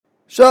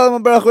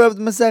Shalom Baruch of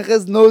the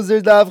Maseches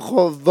Nozer Daf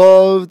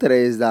Chovov.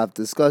 Today's daf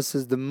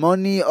discusses the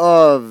money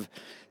of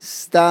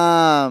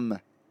Stam.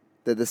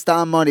 That the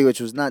Stam money, which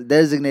was not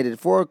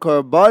designated for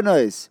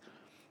Karbanos,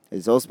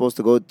 is all supposed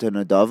to go to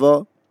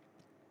Nadava.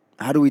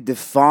 How do we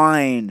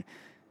define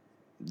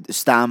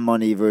Stam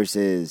money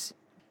versus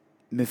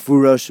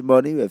Mefurash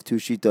money? We have two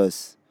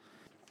shitas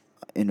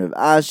in Rav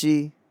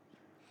Ashi.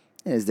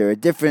 Is there a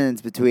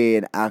difference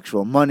between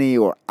actual money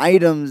or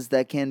items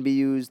that can be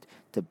used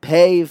to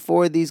pay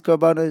for these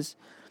karbanos?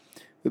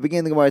 We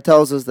begin, the Gemara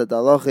tells us that the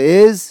halacha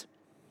is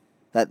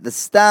that the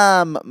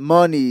stam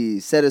money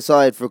set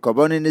aside for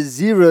karbanon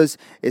nazirus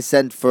is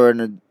sent for a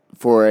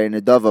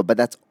nadava, but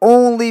that's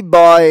only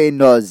by a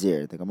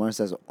nazir. The Gemara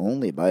says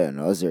only by a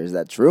nazir. Is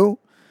that true?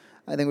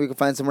 I think we can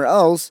find somewhere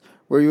else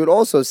where you would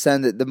also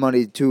send the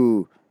money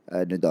to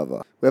a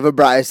nadava. We have a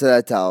brayso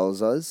that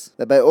tells us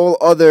that by all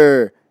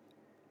other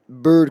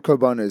bird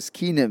karbanos,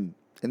 kinim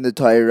in the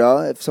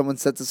Torah, if someone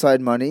sets aside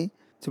money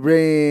to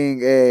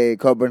bring a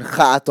korban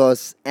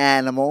chatos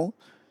animal,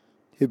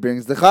 he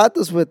brings the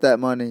chatos with that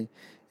money.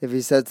 If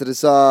he sets it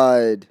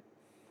aside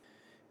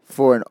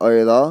for an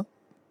oila,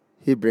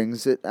 he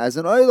brings it as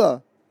an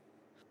oila.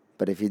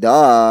 But if he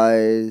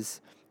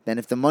dies, then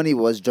if the money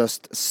was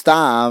just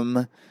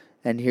stam,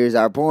 and here's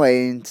our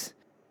point,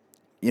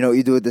 you know what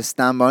you do with the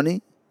stam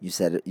money? You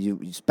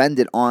spend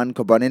it on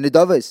korban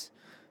nedavos.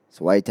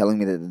 So why are you telling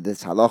me that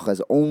this halacha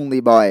is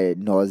only by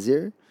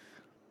nazir?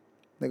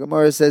 The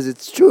Gemara says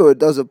it's true, it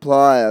does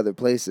apply other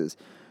places.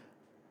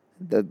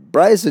 The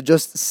brayso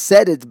just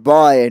said it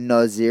by a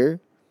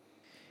nazir,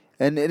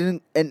 and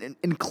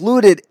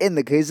included in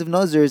the case of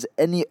nazirs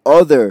any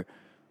other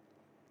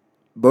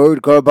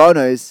bird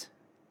karbanos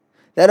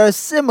that are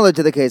similar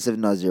to the case of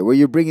nazir, where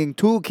you're bringing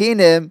two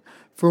kinim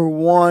for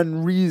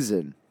one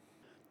reason,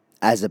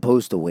 as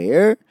opposed to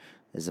where?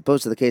 As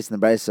opposed to the case in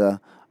the brayso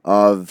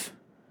of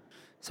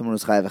someone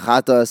who's chayav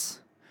chatos,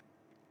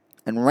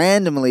 and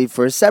randomly,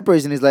 for a separate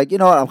reason, he's like, you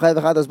know what, I'm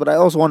chayav chatos, but I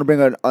also want to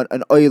bring an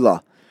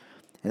oila.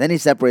 And then he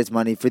separates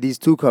money for these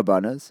two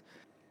karbanos,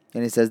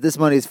 and he says, this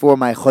money is for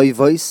my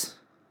choyvos.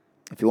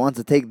 If he wants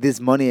to take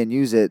this money and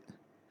use it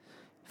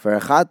for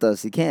a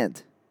chatos, he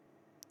can't.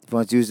 If he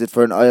wants to use it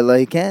for an oila,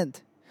 he can't.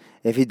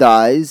 If he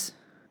dies,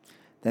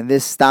 then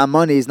this stam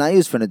money is not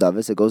used for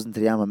nedavos, it goes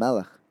into the Yam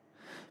HaMelech.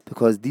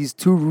 Because these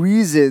two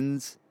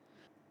reasons,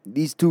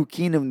 these two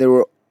kinim, they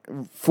were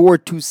for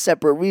two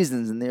separate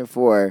reasons, and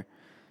therefore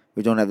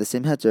we don't have the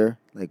same heter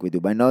like we do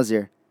by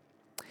nazir.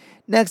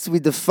 Next, we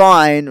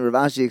define, Rav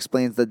Ashi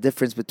explains the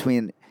difference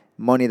between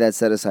money that's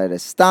set aside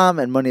as stam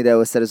and money that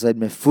was set aside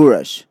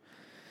mefurash.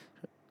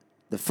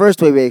 The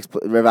first way Rav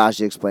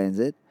Ashi explains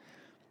it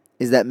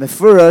is that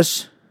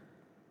mefurash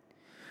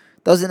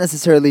doesn't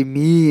necessarily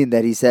mean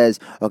that he says,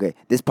 okay,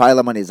 this pile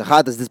of money is a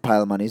chatas, this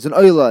pile of money is an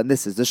oila, and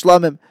this is the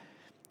shlamim.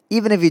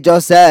 Even if he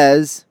just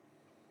says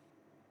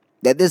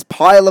that this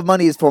pile of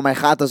money is for my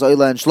chatas,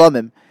 oila, and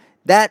shlamim,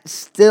 that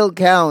still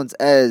counts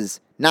as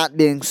not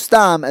being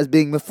stam, as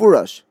being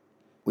mefurash.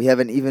 We have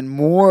an even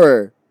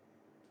more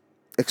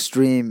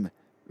extreme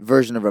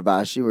version of Rav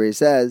Ashi, where he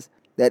says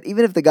that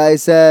even if the guy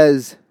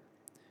says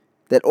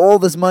that all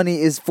this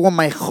money is for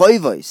my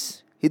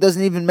choyvos, he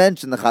doesn't even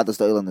mention the chatas,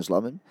 the oila, and the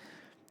shlamim,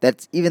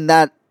 even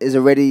that is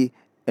already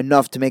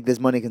enough to make this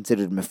money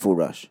considered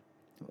mefurash.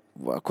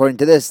 According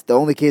to this, the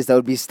only case that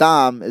would be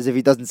stam is if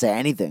he doesn't say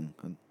anything.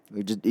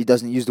 He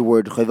doesn't use the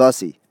word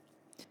chayvasi.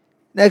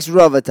 Next,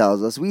 Rava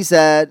tells us, we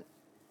said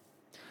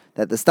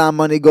that the stam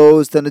money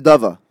goes to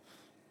nedava.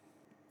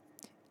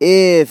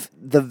 If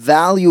the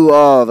value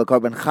of a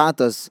korban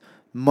chatos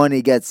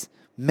money gets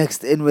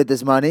mixed in with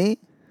this money,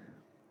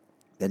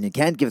 then you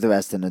can't give the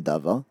rest to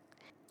nedava.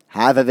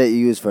 Half of it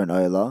you use for an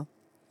oila,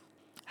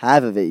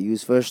 half of it you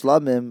use for a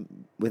shlamim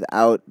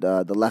without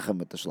the lechem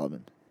with the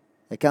shlamim.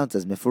 It counts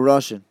as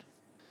mefurashin.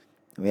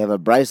 We have a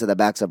brayso that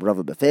backs up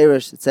Rava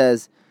Beferish. It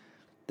says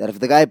that if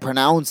the guy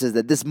pronounces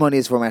that this money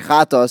is for my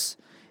chatos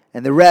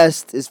and the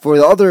rest is for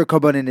the other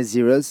korban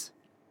naziras,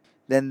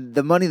 then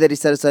the money that he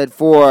set aside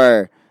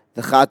for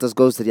the chatos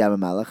goes to the Yam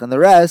HaMelech, and the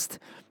rest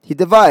he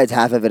divides.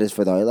 Half of it is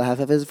for the oila, half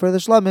of it is for the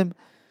shlamim.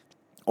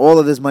 All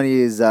of this money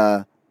is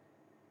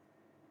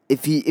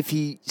if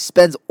he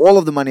spends all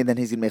of the money, then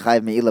he's going to be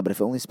chayav me'ila. But if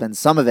he only spends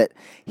some of it,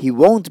 he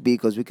won't be,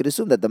 because we could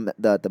assume that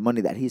the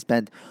money that he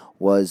spent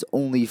was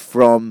only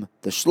from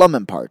the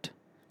shlamim part,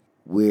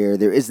 where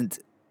there isn't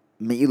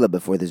me'ila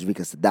before there's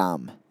rikas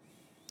dam.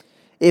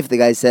 If the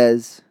guy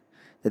says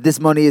that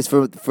this money is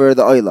for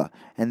the oila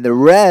and the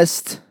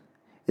rest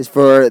is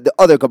for the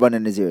other korban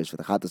naziris, for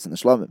the chatos and the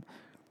shlamim,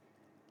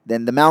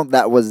 then the amount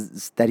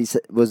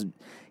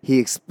he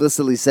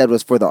explicitly said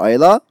was for the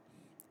oila,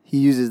 he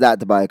uses that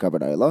to buy a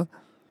korban oila.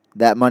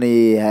 That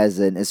money has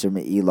an iser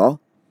me'ila,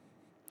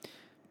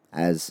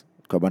 as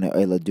korban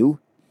oila do.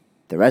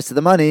 The rest of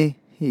the money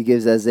he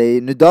gives as a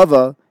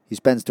nedava. He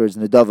spends towards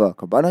nedava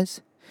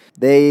korbanos.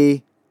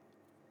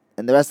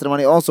 And the rest of the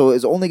money also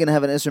is only going to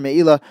have an iser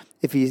me'ila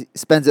if he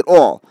spends it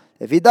all.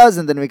 If he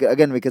doesn't, then we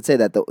could say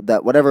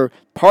that whatever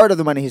part of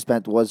the money he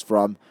spent was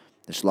from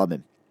the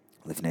shlamim.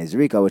 Lifnei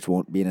Zerika, which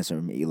won't be in a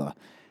certain Me'ilah.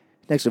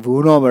 Next, Rav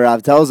Huna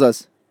Rav tells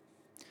us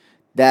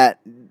that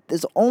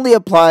this only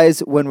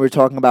applies when we're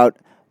talking about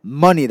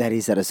money that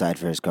he set aside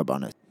for his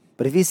karbanos.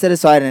 But if he set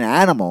aside an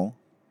animal,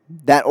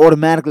 that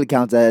automatically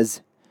counts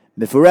as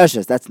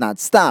mifureshes. That's not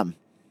stam.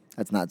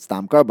 That's not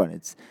stam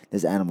karban.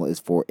 This animal is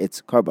for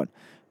its karban.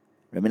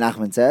 Rabbi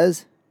Nachman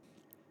says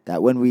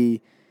that when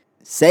we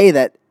say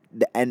that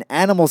an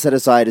animal set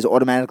aside is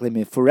automatically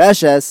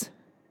mifureshes,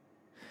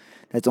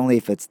 that's only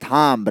if it's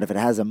tam. But if it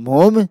has a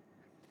mum,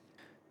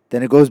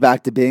 then it goes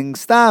back to being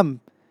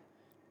stam,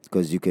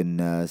 because you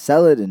can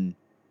sell it and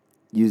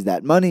use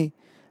that money.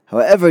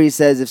 However, he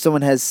says if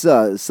someone has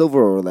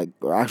silver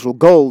or actual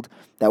gold,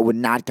 that would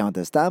not count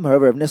as stam.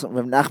 However, Rav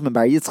Nachman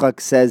Bar Yitzchak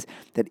says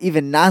that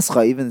even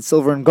nascha, even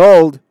silver and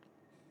gold,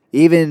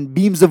 even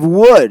beams of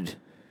wood,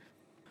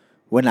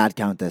 would not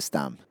count as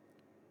stam.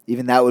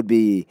 Even that would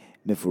be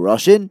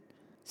mifurashin,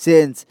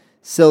 since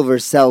silver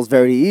sells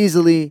very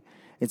easily.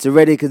 It's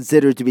already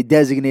considered to be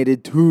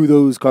designated to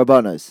those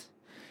karbanos.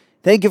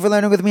 Thank you for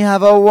learning with me.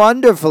 Have a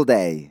wonderful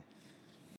day.